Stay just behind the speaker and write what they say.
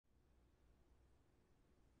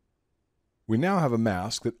We now have a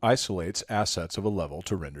mask that isolates assets of a level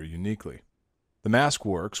to render uniquely. The mask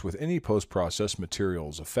works with any post-process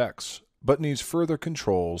material's effects, but needs further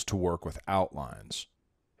controls to work with outlines.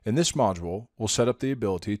 In this module, we'll set up the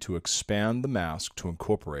ability to expand the mask to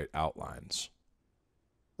incorporate outlines.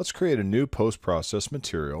 Let's create a new post-process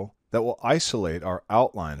material that will isolate our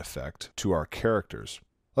outline effect to our characters.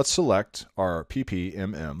 Let's select our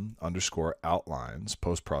ppmm_outlines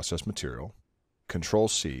post-process material,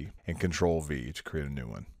 Control-C and Control-V to create a new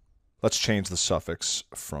one. Let's change the suffix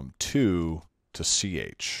from to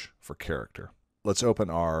ch for character. Let's open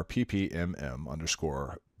our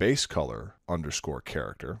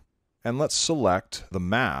ppmm_basecolor_character, and let's select the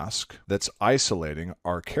mask that's isolating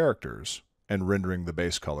our characters and rendering the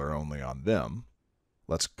base color only on them.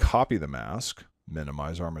 Let's copy the mask,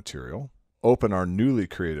 minimize our material, open our newly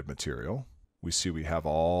created material. We see we have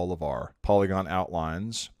all of our polygon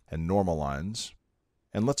outlines and normal lines,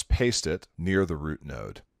 and let's paste it near the root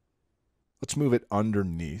node. Let's move it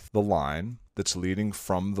underneath the line that's leading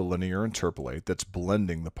from the linear interpolate that's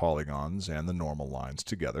blending the polygons and the normal lines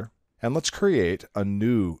together. And let's create a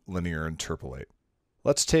new linear interpolate.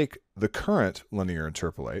 Let's take the current linear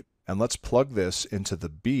interpolate and let's plug this into the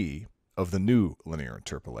B of the new linear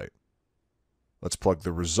interpolate. Let's plug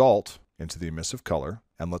the result into the emissive color,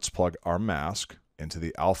 and let's plug our mask into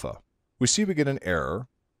the alpha. We see we get an error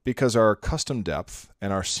because our custom depth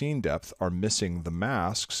and our scene depth are missing the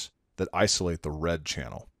masks that isolate the red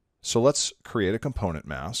channel. So let's create a component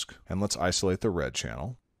mask, and let's isolate the red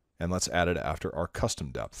channel, and let's add it after our custom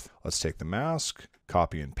depth. Let's take the mask,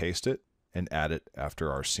 copy and paste it, and add it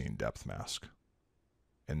after our scene depth mask.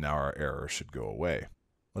 And now our error should go away.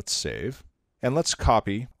 Let's save, and let's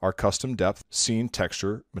copy our custom depth scene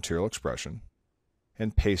texture material expression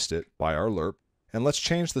and paste it by our lerp. And let's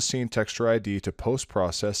change the scene texture ID to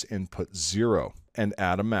post-process input 0 and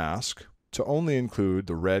add a mask to only include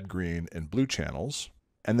the red, green, and blue channels.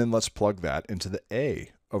 And then let's plug that into the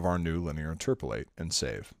A of our new linear interpolate and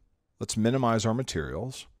save. Let's minimize our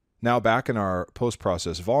materials. Now back in our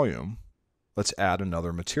post-process volume, let's add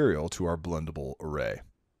another material to our blendable array.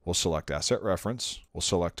 We'll select Asset Reference, we'll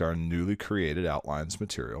select our newly created outlines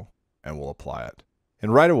material, and we'll apply it.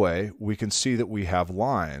 And right away, we can see that we have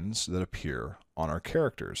lines that appear on our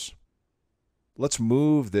characters. Let's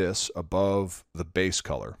move this above the base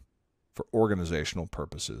color for organizational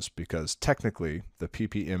purposes, because technically the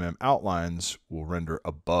ppmm outlines will render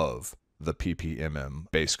above the ppmm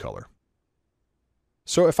base color.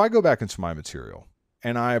 So if I go back into my material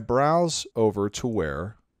and I browse over to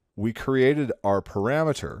where we created our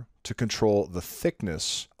parameter to control the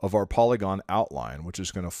thickness of our polygon outline, which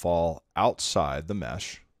is going to fall outside the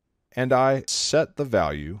mesh, and I set the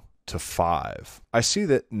value to 5, I see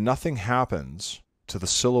that nothing happens to the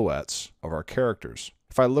silhouettes of our characters.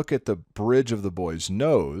 If I look at the bridge of the boy's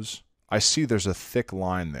nose, I see there's a thick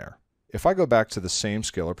line there. If I go back to the same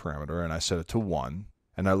scalar parameter and I set it to 1,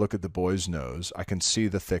 and I look at the boy's nose, I can see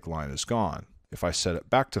the thick line is gone. If I set it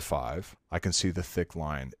back to 5, I can see the thick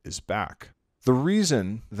line is back. The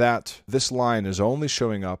reason that this line is only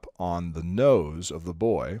showing up on the nose of the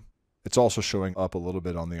boy, it's also showing up a little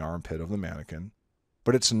bit on the armpit of the mannequin,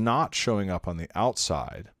 but it's not showing up on the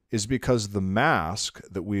outside, is because the mask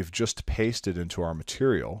that we've just pasted into our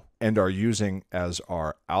material and are using as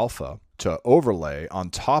our alpha to overlay on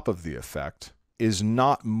top of the effect is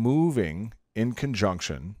not moving in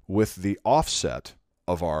conjunction with the offset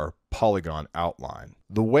of our polygon outline.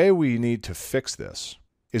 The way we need to fix this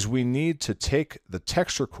is we need to take the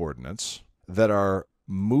texture coordinates that are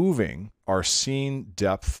moving our scene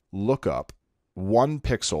depth lookup 1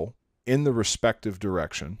 pixel in the respective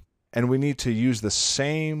direction, and we need to use the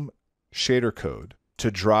same shader code to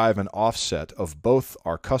drive an offset of both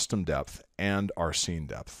our custom depth and our scene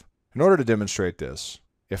depth. In order to demonstrate this,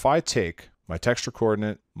 if I take my texture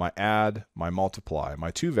coordinate, my add, my multiply,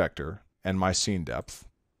 my 2 vector, and my scene depth,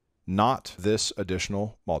 not this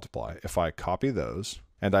additional multiply, if I copy those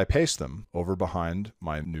and I paste them over behind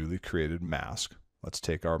my newly created mask, let's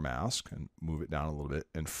take our mask and move it down a little bit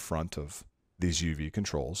in front of these UV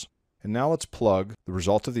controls. And now let's plug the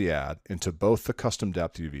result of the add into both the custom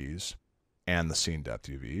depth UVs and the scene depth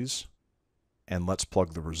UVs. And let's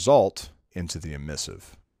plug the result into the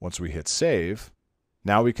emissive. Once we hit save,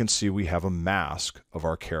 now we can see we have a mask of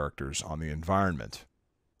our characters on the environment.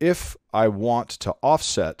 If I want to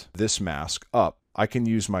offset this mask up, I can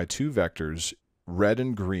use my 2 vectors, red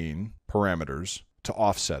and green parameters, to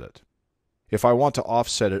offset it. If I want to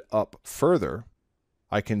offset it up further,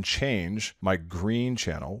 I can change my green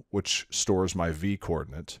channel, which stores my V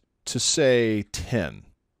coordinate, to say 10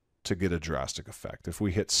 to get a drastic effect. If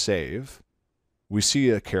we hit save, we see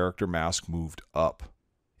a character mask moved up.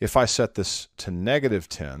 If I set this to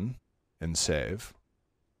 -10 and save,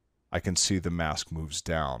 I can see the mask moves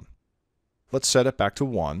down. Let's set it back to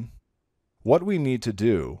 1. What we need to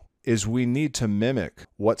do is we need to mimic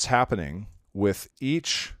what's happening with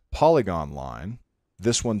each polygon line.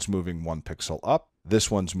 This one's moving 1 pixel up,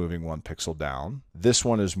 this one's moving 1 pixel down, this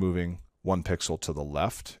one is moving 1 pixel to the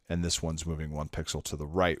left, and this one's moving 1 pixel to the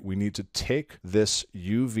right. We need to take this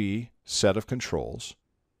UV set of controls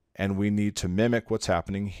and we need to mimic what's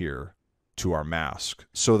happening here to our mask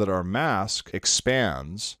so that our mask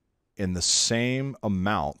expands in the same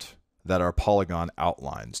amount that our polygon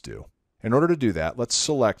outlines do. In order to do that, let's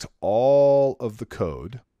select all of the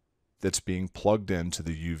code that's being plugged into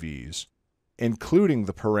the UVs, including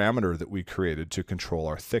the parameter that we created to control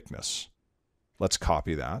our thickness. Let's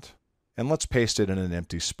copy that, and let's paste it in an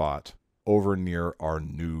empty spot over near our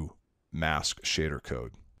new mask shader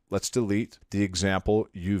code. Let's delete the example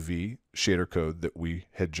UV shader code that we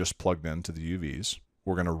had just plugged into the UVs.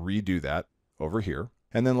 We're going to redo that over here,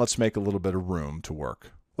 and then let's make a little bit of room to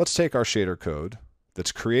work. Let's take our shader code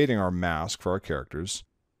that's creating our mask for our characters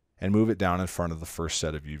and move it down in front of the first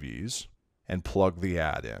set of UVs and plug the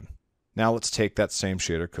add in. Now let's take that same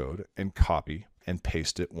shader code and copy and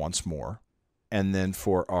paste it once more. And then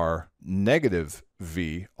for our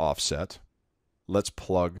 -V offset, let's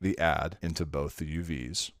plug the add into both the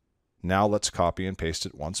UVs. Now let's copy and paste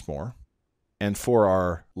it once more. And for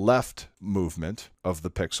our left movement of the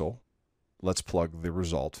pixel, let's plug the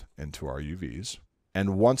result into our UVs.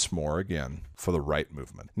 And once more again for the right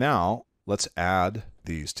movement. Now let's add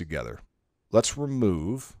these together. Let's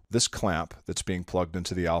remove this clamp that's being plugged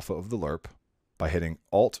into the alpha of the lerp by hitting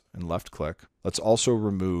Alt and left click. Let's also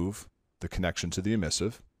remove the connection to the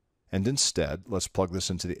emissive. And instead, let's plug this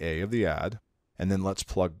into the A of the add. And then let's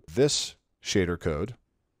plug this shader code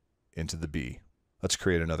into the B. Let's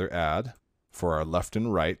create another add for our left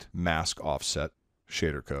and right mask offset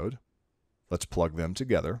shader code. Let's plug them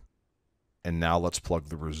together. And now let's plug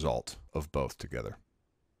the result of both together.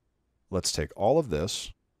 Let's take all of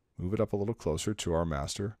this, move it up a little closer to our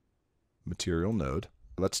master material node.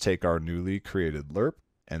 Let's take our newly created lerp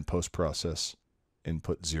and post-process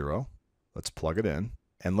input 0. Let's plug it in.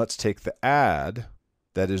 And let's take the add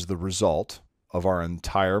that is the result of our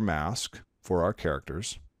entire mask for our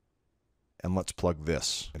characters. And let's plug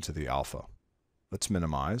this into the alpha. Let's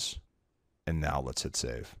minimize. And now let's hit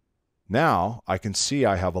save. Now I can see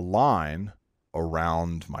I have a line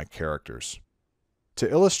around my characters. To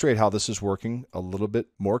illustrate how this is working a little bit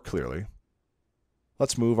more clearly,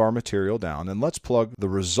 let's move our material down and let's plug the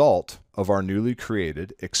result of our newly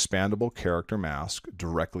created expandable character mask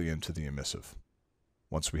directly into the emissive.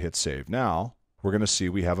 Once we hit save now, we're going to see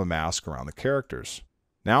we have a mask around the characters.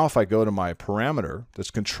 Now if I go to my parameter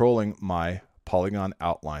that's controlling my polygon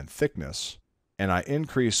outline thickness, and I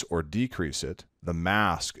increase or decrease it, the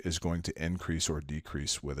mask is going to increase or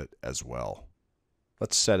decrease with it as well.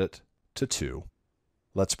 Let's set it to 2.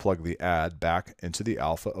 Let's plug the add back into the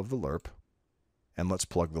alpha of the lerp, and let's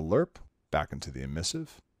plug the lerp back into the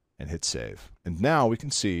emissive and hit save. And now we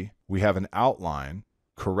can see we have an outline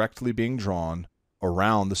correctly being drawn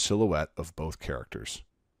around the silhouette of both characters.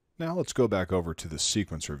 Now let's go back over to the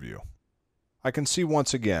sequence review. I can see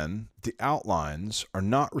once again the outlines are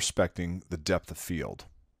not respecting the depth of field.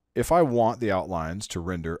 If I want the outlines to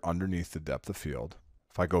render underneath the depth of field,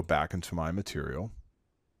 if I go back into my material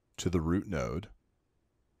to the root node,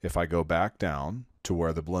 if I go back down to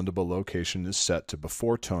where the blendable location is set to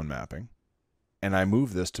before tone mapping, and I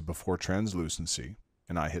move this to before translucency,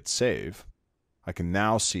 and I hit save, I can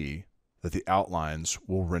now see that the outlines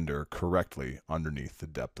will render correctly underneath the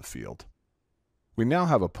depth of field. We now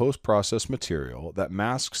have a post-process material that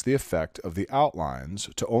masks the effect of the outlines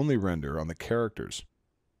to only render on the characters.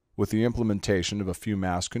 With the implementation of a few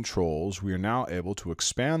mask controls, we are now able to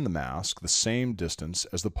expand the mask the same distance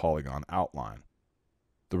as the polygon outline.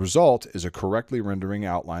 The result is a correctly rendering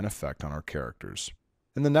outline effect on our characters.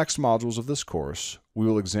 In the next modules of this course, we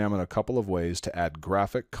will examine a couple of ways to add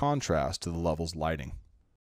graphic contrast to the level's lighting.